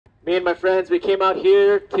Me and my friends, we came out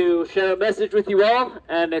here to share a message with you all,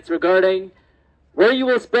 and it's regarding where you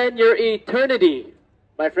will spend your eternity.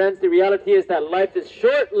 My friends, the reality is that life is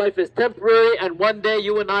short, life is temporary, and one day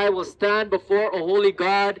you and I will stand before a holy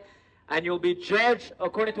God, and you'll be judged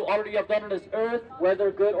according to all that you have done on this earth,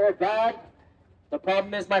 whether good or bad. The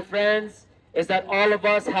problem is, my friends, is that all of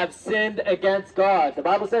us have sinned against God. The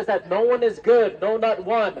Bible says that no one is good, no, not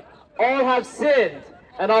one. All have sinned,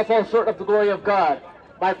 and all fall short of the glory of God.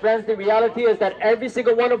 My friends, the reality is that every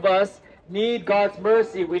single one of us need God's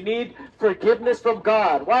mercy. We need forgiveness from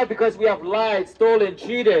God. Why? Because we have lied, stolen,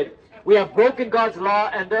 cheated. We have broken God's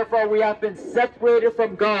law, and therefore we have been separated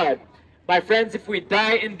from God. My friends, if we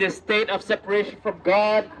die in this state of separation from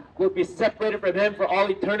God, we'll be separated from Him for all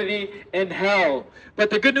eternity in hell.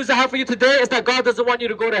 But the good news I have for you today is that God doesn't want you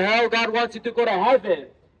to go to hell. God wants you to go to heaven.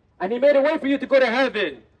 And He made a way for you to go to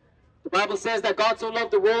heaven. The Bible says that God so loved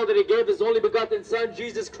the world that He gave His only begotten Son,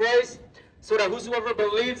 Jesus Christ, so that whosoever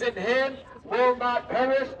believes in Him will not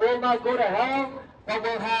perish, will not go to hell, but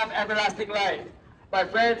will have everlasting life. My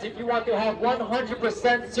friends, if you want to have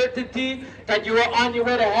 100% certainty that you are on your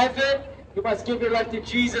way to heaven, you must give your life to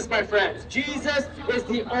Jesus, my friends. Jesus is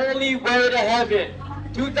the only way to heaven.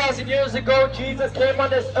 2,000 years ago, Jesus came on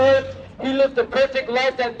this earth. He lived the perfect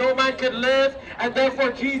life that no man could live, and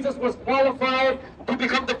therefore Jesus was qualified to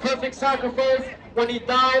become the perfect sacrifice when He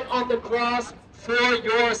died on the cross for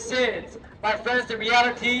your sins. My friends, the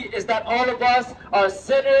reality is that all of us are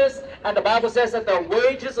sinners, and the Bible says that the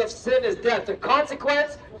wages of sin is death. The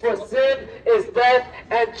consequence for sin is death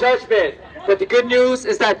and judgment. But the good news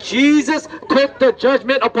is that Jesus took the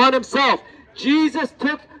judgment upon Himself. Jesus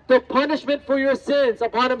took the punishment for your sins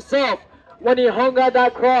upon Himself when He hung on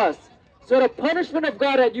that cross. So the punishment of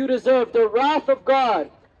God that you deserve, the wrath of God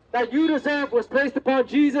that you deserve, was placed upon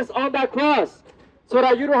Jesus on that cross, so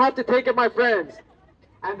that you don't have to take it, my friends.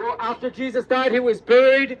 And after Jesus died, He was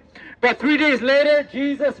buried. But 3 days later,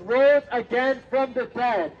 Jesus rose again from the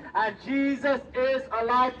dead. And Jesus is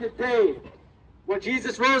alive today. When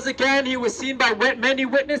Jesus rose again, He was seen by many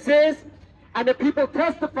witnesses. And the people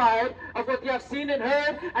testified of what they have seen and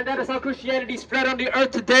heard, and that is how Christianity spread on the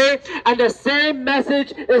earth today. And the same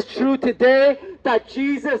message is true today, that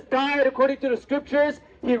Jesus died according to the Scriptures.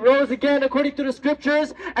 He rose again according to the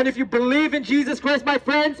Scriptures. And if you believe in Jesus Christ, my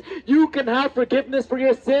friends, you can have forgiveness for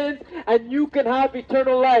your sins, and you can have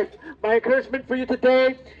eternal life. My encouragement for you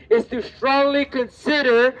today is to strongly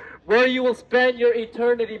consider where you will spend your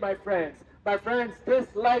eternity, my friends. My friends, this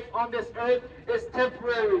life on this earth is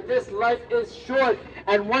temporary. This life is short.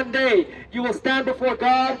 And one day you will stand before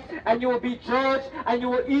God and you will be judged, and you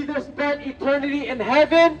will either spend eternity in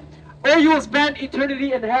heaven or you will spend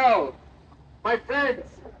eternity in hell. My friends,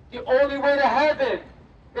 the only way to heaven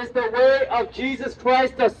is the way of Jesus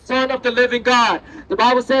Christ, the Son of the living God. The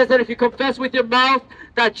Bible says that if you confess with your mouth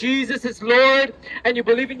that Jesus is Lord, and you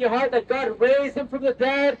believe in your heart that God raised Him from the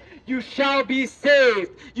dead, you shall be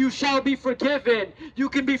saved. You shall be forgiven. You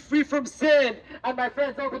can be free from sin. And my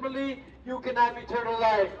friends, ultimately, you can have eternal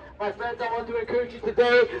life. My friends, I want to encourage you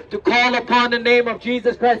today to call upon the name of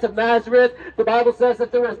Jesus Christ of Nazareth. The Bible says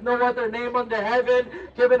that there is no other name under heaven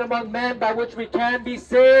given among men by which we can be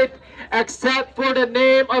saved except for the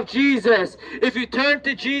name of Jesus. If you turn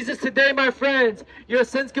to Jesus today, my friends, your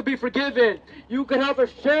sins can be forgiven. You can have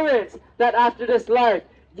assurance that after this life,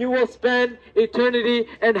 you will spend eternity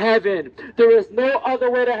in heaven. There is no other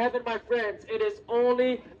way to heaven, my friends. It is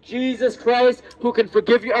only Jesus Christ who can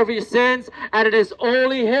forgive you of your sins, and it is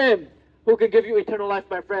only Him who can give you eternal life,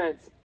 my friends.